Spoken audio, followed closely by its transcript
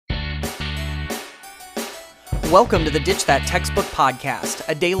Welcome to the Ditch That Textbook Podcast,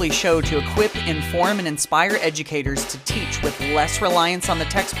 a daily show to equip, inform, and inspire educators to teach with less reliance on the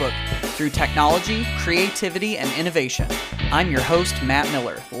textbook through technology, creativity, and innovation. I'm your host, Matt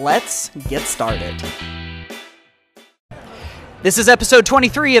Miller. Let's get started. This is episode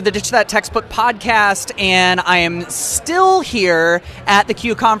 23 of the Ditch That Textbook Podcast, and I am still here at the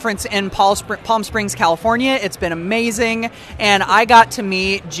CUE conference in Palm Springs, California. It's been amazing, and I got to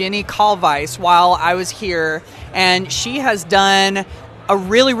meet Jenny Kalvais while I was here, and she has done a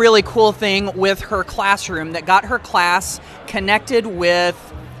really, really cool thing with her classroom that got her class connected with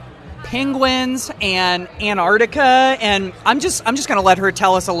penguins and Antarctica, and I'm just going to let her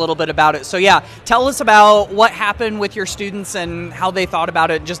tell us a little bit about it. So yeah, tell us about what happened with your students and how they thought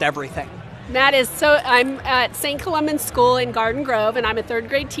about it, just everything. Matt, I'm at St. Columban School in Garden Grove, and I'm a third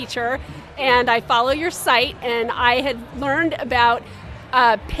grade teacher, and I follow your site, and I had learned about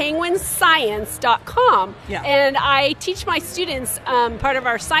penguinscience.com, and I teach my students, part of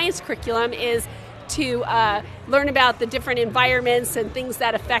our science curriculum is to learn about the different environments and things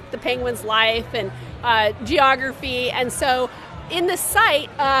that affect the penguin's life and geography. And so in the site,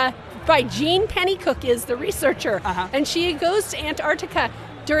 by Jean Pennycook is the researcher, and she goes to Antarctica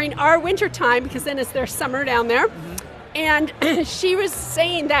during our winter time because then it's their summer down there. And she was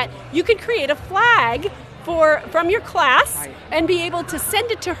saying that you could create a flag from your class and be able to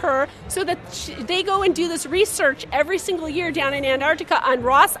send it to her so that they go and do this research every single year down in Antarctica on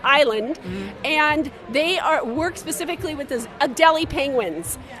Ross Island, and they work specifically with the Adelie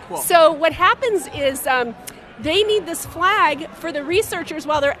penguins. Cool. So what happens is they need this flag for the researchers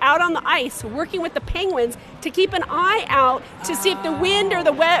while they're out on the ice working with the penguins to keep an eye out to see if the wind or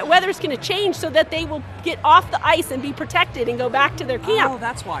the weather's going to change so that they will get off the ice and be protected and go back to their camp. Oh,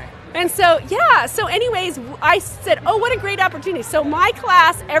 that's why. And so, so anyways, I said, oh, what a great opportunity. So my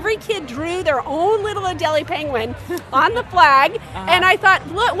class, every kid drew their own little Adelie penguin on the flag, and I thought,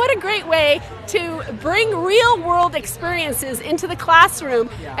 look, what a great way to bring real-world experiences into the classroom.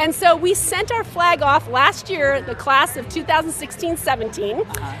 And so we sent our flag off last year, the class of 2016-17,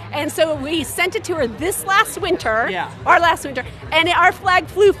 and so we sent it to her this last winter, our last winter, and our flag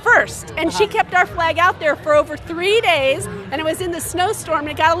flew first, and she kept our flag out there for over 3 days, and it was in the snowstorm,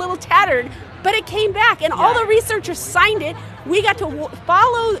 and it got a little tattered, but it came back, and all the researchers signed it. We got to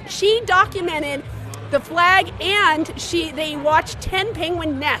follow. She documented the flag, and they watched 10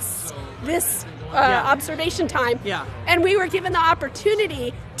 penguin nests this observation time. And we were given the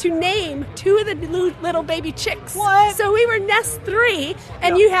opportunity to name 2 of the little baby chicks. What? So we were nest 3,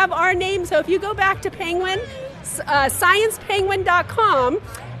 and you have our name. So if you go back to sciencepenguin.com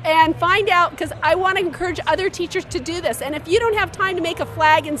and find out, because I want to encourage other teachers to do this. And if you don't have time to make a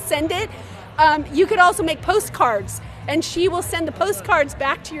flag and send it, you could also make postcards. And she will send the postcards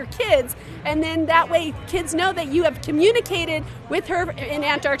back to your kids. And then that way kids know that you have communicated with her in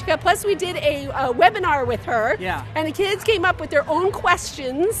Antarctica. Plus we did a webinar with her. And the kids came up with their own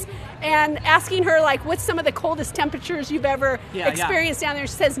questions and asking her, like, what's some of the coldest temperatures you've ever experienced down there?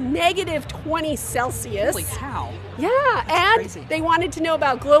 She says negative 20 Celsius. Holy cow. That's and crazy. They wanted to know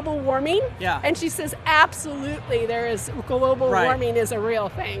about global warming. And she says, absolutely, global warming is a real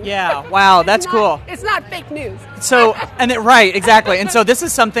thing. Wow, that's cool. It's not fake news. So, right, exactly. And so this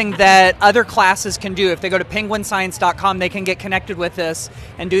is something that other classes can do. If they go to penguinscience.com, they can get connected with this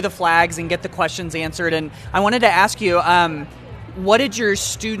and do the flags and get the questions answered. And I wanted to ask you, what did your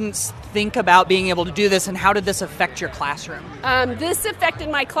students think about being able to do this, and how did this affect your classroom? This affected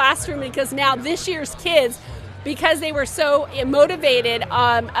my classroom because now this year's kids, because they were so motivated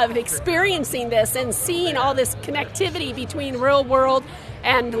of experiencing this and seeing all this connectivity between real world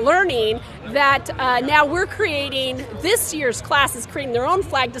and learning, that now we're creating, this year's class is creating their own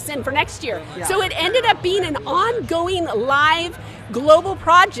flag to send for next year. So it ended up being an ongoing live global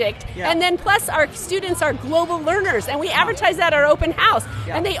project, and then plus our students are global learners, and we advertise that at our open house,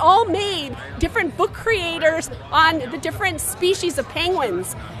 and they all made different book creators on the different species of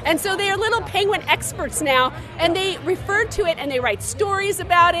penguins, and so they are little penguin experts now, and they refer to it and they write stories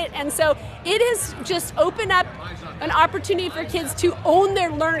about it, and so it has just opened up an opportunity for kids to own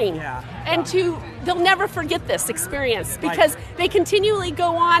their learning, and they'll never forget this experience because they continually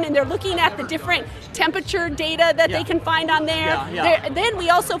go on and they're looking at the different temperature data that they can find on there. Then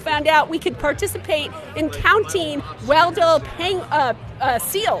we also found out we could participate in counting Weddell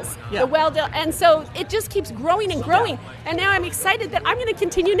seals, the Weddell, and so it just keeps growing and growing. And now I'm excited that I'm going to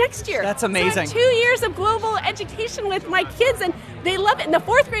continue next year. That's amazing. So 2 years of global education with my kids, and they love it. And the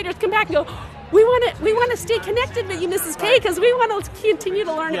 4th graders come back and go, we want to stay connected with you, Mrs. K, because we want to continue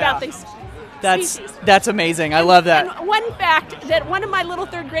to learn about these That's amazing. I love that. And one fact that one of my little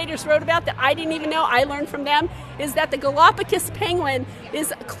third graders wrote about that I didn't even know, I learned from them, is that the Galapagos penguin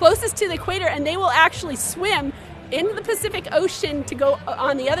is closest to the equator, and they will actually swim into the Pacific Ocean to go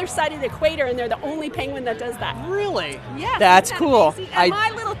on the other side of the equator, and they're the only penguin that does that. Really? Yeah. That's cool. And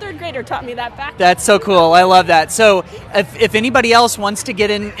my little third grader taught me that fact. That's so cool. I love that. So if anybody else wants to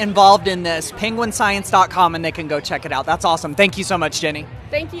get involved in this, penguinscience.com, and they can go check it out. That's awesome. Thank you so much, Jenny.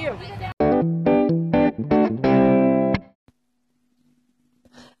 Thank you.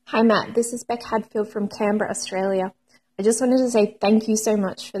 Hi Matt, this is Beck Hadfield from Canberra, Australia. I just wanted to say thank you so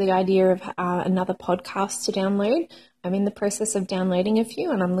much for the idea of another podcast to download. I'm in the process of downloading a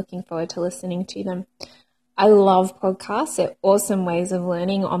few and I'm looking forward to listening to them. I love podcasts. They're awesome ways of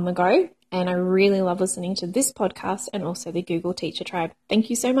learning on the go, and I really love listening to this podcast and also the Google Teacher Tribe. Thank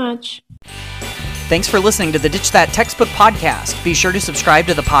you so much. Thanks for listening to the Ditch That Textbook podcast. Be sure to subscribe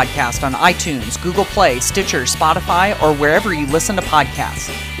to the podcast on iTunes, Google Play, Stitcher, Spotify, or wherever you listen to podcasts.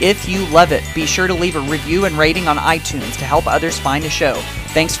 If you love it, be sure to leave a review and rating on iTunes to help others find the show.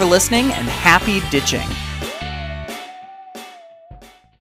 Thanks for listening, and happy ditching.